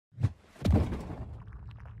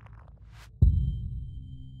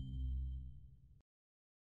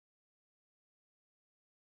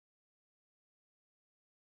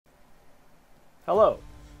Hello,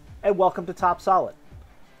 and welcome to TopSolid.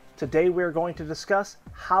 Today we are going to discuss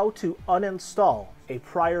how to uninstall a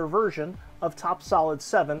prior version of TopSolid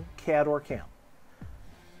 7 CAD or CAM.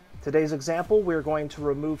 Today's example, we're going to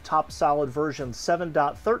remove TopSolid version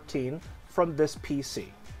 7.13 from this PC.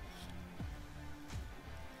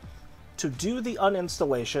 To do the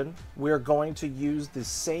uninstallation, we're going to use the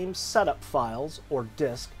same setup files or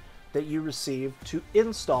disk that you received to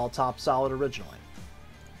install TopSolid originally.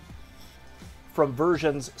 From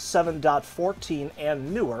versions 7.14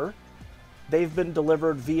 and newer, they've been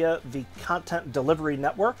delivered via the Content Delivery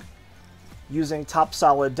Network using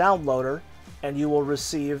TopSolid Downloader, and you will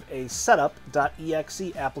receive a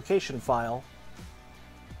setup.exe application file.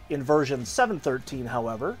 In version 7.13,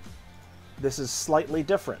 however, this is slightly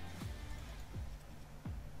different.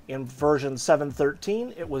 In version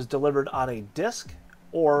 7.13, it was delivered on a disk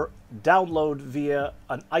or download via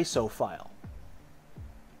an ISO file.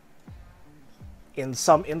 In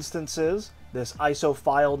some instances, this ISO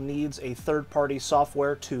file needs a third-party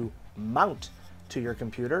software to mount to your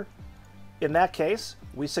computer. In that case,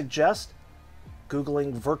 we suggest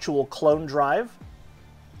Googling Virtual Clone Drive,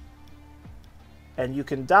 and you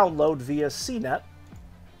can download via CNET.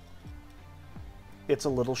 It's a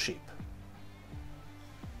little cheap.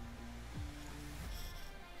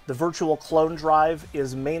 The Virtual Clone Drive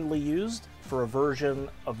is mainly used for a version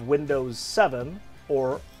of Windows 7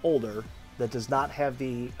 or older that does not have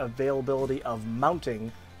the availability of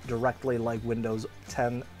mounting directly like Windows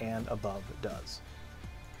 10 and above does.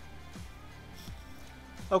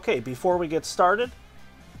 Okay, before we get started,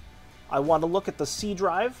 I want to look at the C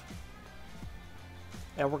drive,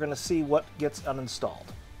 and we're going to see what gets uninstalled.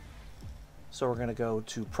 So we're going to go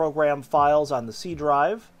to Program Files on the C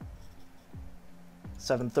drive.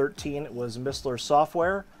 7.13 was Mistler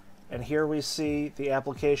software, and here we see the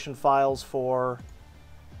application files for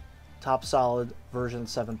TopSolid version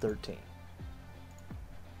 7.13.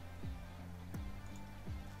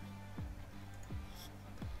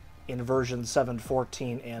 In version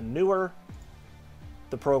 7.14 and newer,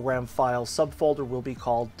 the program file subfolder will be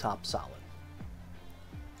called TopSolid.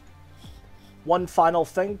 One final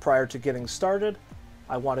thing prior to getting started,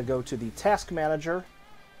 I want to go to the Task Manager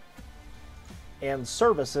and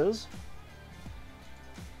Services.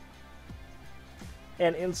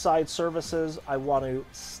 And inside Services, I want to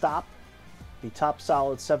stop the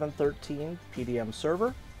TopSolid 7.13 PDM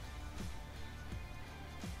server,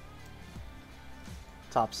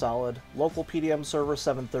 TopSolid local PDM server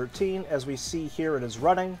 7.13. As we see here, it is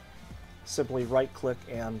running. Simply right-click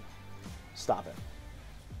and stop it.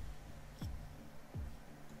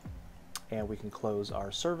 And we can close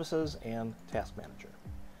our Services and Task Manager.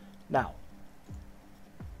 Now,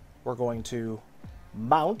 we're going to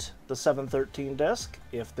mount the 7.13 disk.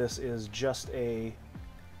 If this is just a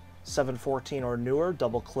 7.14 or newer,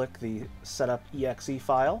 double-click the setup.exe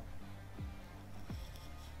file.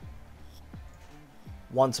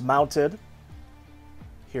 Once mounted,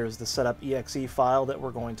 here's the setup.exe file that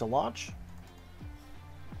we're going to launch.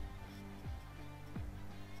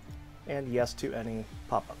 And yes to any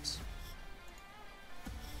pop-ups.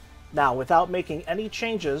 Now, without making any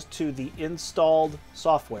changes to the installed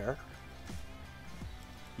software,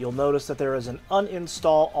 you'll notice that there is an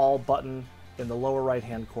Uninstall All button in the lower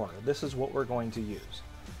right-hand corner. This is what we're going to use.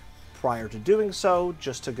 Prior to doing so,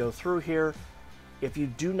 just to go through here, if you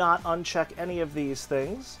do not uncheck any of these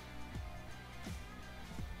things,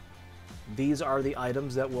 these are the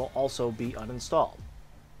items that will also be uninstalled.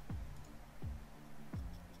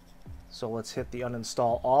 So let's hit the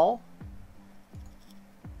Uninstall All.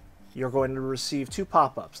 You're going to receive two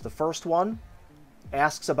pop-ups. The first one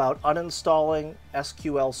asks about uninstalling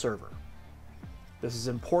SQL Server. This is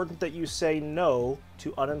important that you say no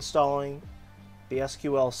to uninstalling the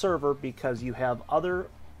SQL Server because you have other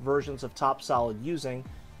versions of TopSolid using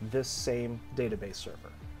this same database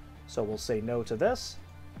server. So we'll say no to this.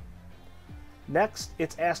 Next,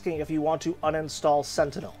 it's asking if you want to uninstall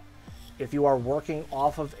Sentinel. If you are working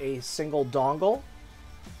off of a single dongle,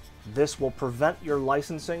 this will prevent your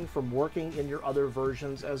licensing from working in your other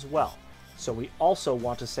versions as well. So we also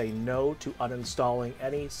want to say no to uninstalling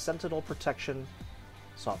any Sentinel protection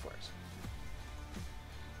softwares.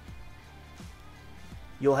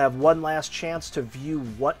 You'll have one last chance to view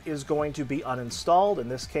what is going to be uninstalled. In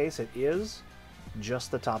this case, it is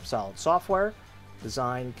just the TopSolid software,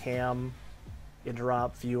 Design, CAM,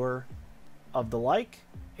 Interop, Viewer, of the like,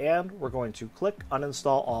 and we're going to click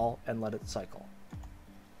Uninstall All and let it cycle.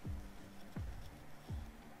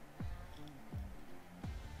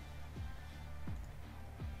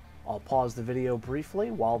 I'll pause the video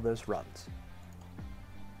briefly while this runs.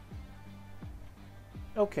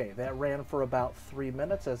 Okay, that ran for about 3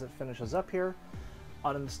 minutes as it finishes up here.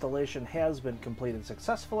 Uninstallation has been completed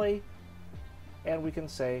successfully, and we can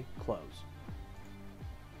say close.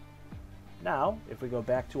 Now, if we go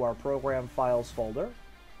back to our program files folder,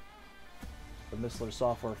 the Missler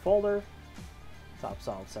software folder,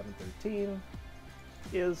 TopSolid 713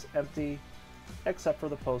 is empty except for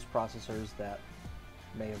the post processors that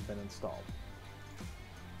may have been installed.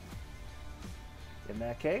 In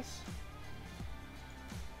that case,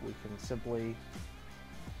 we can simply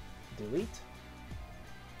delete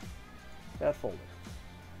that folder.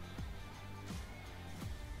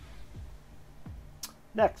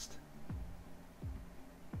 Next,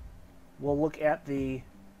 we'll look at the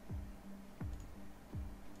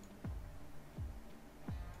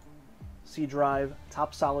C drive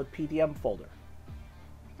TopSolid PDM folder.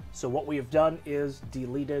 So what we have done is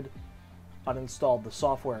deleted, uninstalled the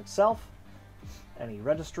software itself, any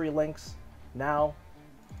registry links. Now,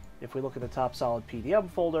 if we look at the TopSolid PDM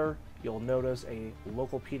folder, you'll notice a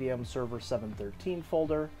local PDM server 713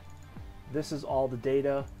 folder. This is all the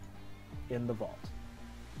data in the vault.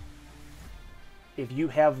 If you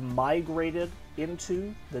have migrated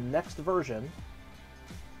into the next version,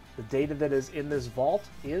 the data that is in this vault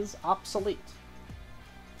is obsolete.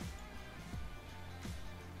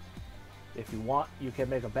 If you want, you can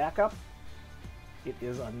make a backup. It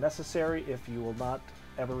is unnecessary. If you will not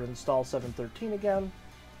ever install 713 again,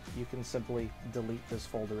 you can simply delete this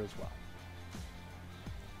folder as well.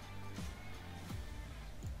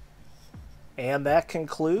 And that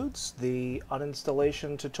concludes the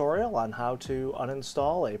uninstallation tutorial on how to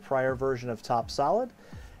uninstall a prior version of TopSolid.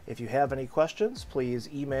 If you have any questions, please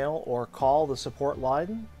email or call the support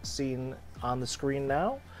line seen on the screen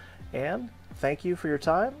now. And thank you for your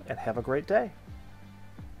time, and have a great day.